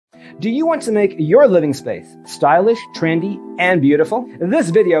Do you want to make your living space stylish, trendy, and beautiful?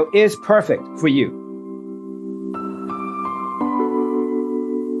 This video is perfect for you.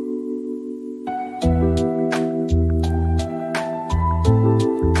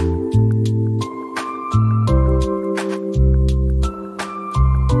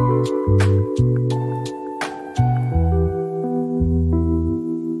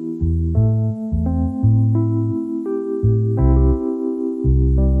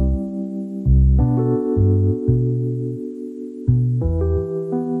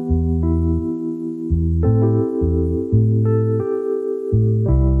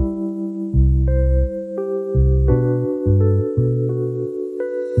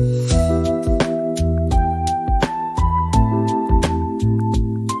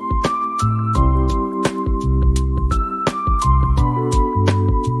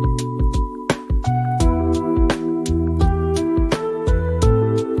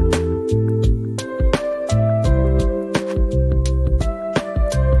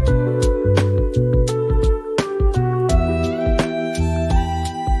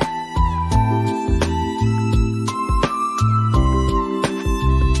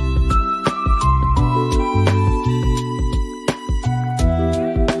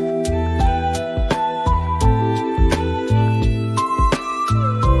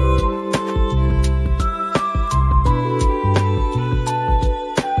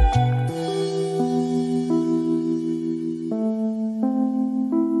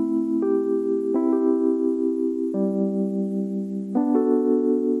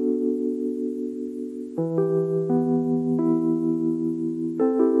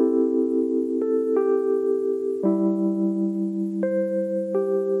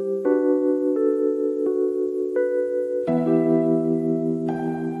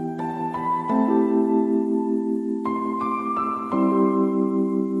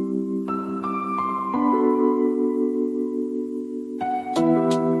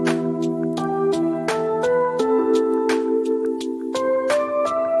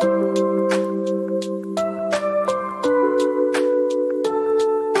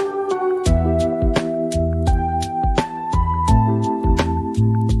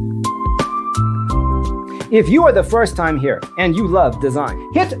 If you are the first time here and you love design,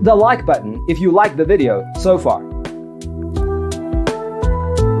 hit the like button if you like the video so far.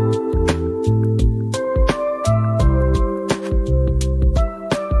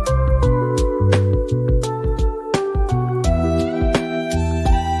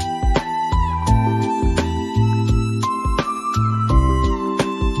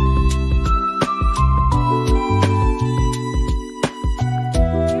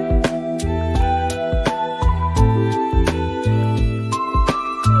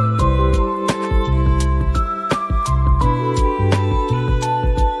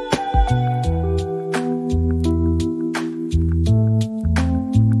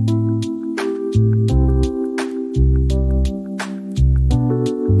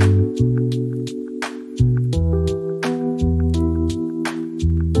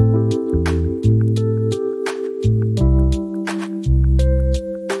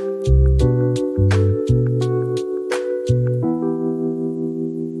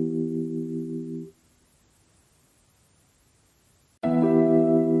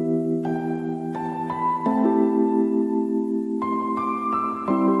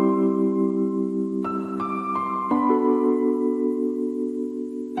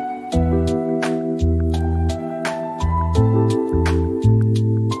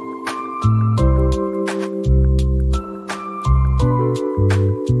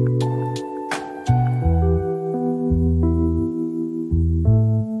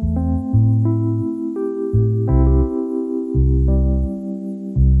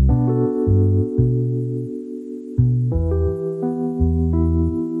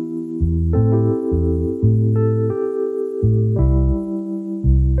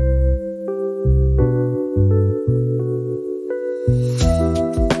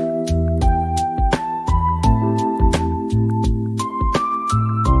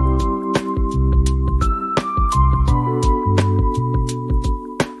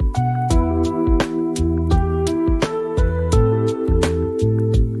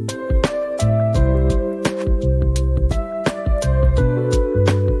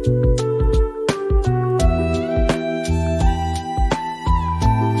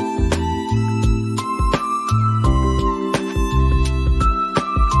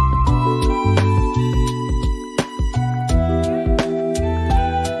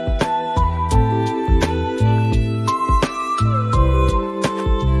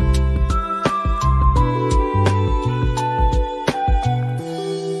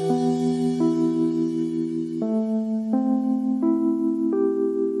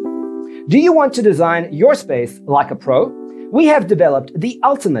 Do you want to design your space like a pro? We have developed the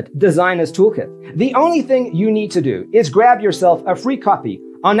ultimate designer's toolkit. The only thing you need to do is grab yourself a free copy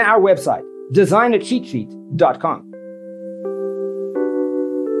on our website, designercheatsheet.com.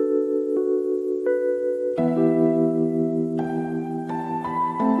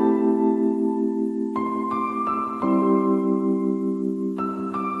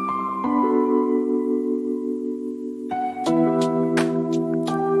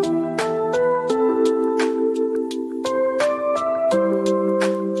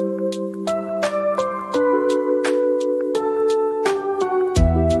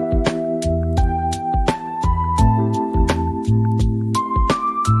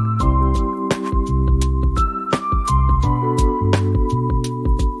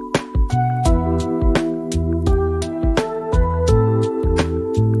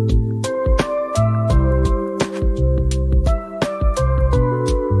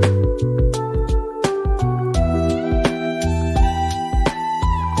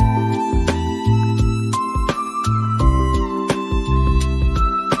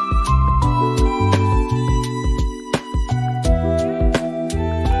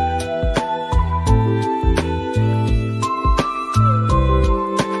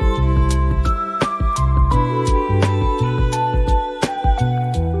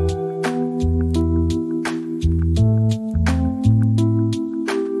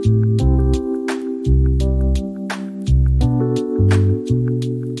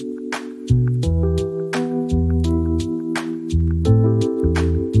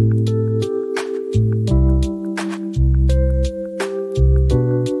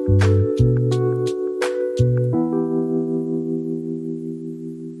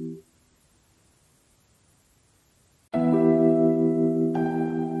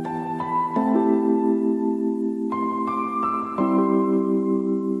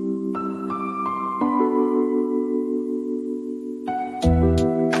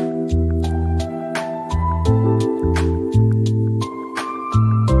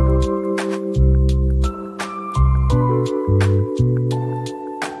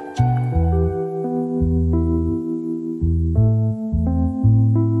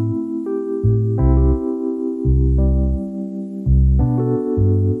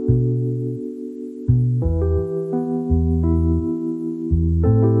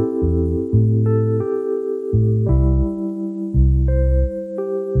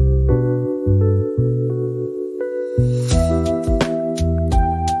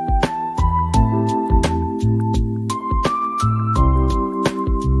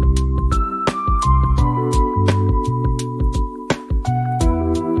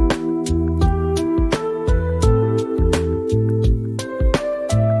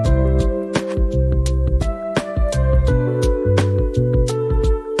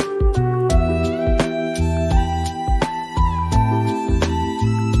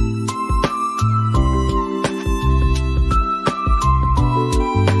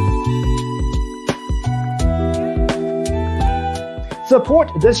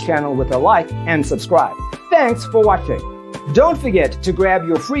 Support this channel with a like and subscribe. Thanks for watching. Don't forget to grab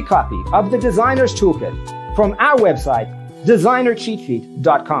your free copy of the Designer's Toolkit from our website,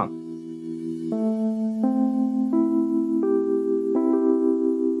 designercheatsheet.com.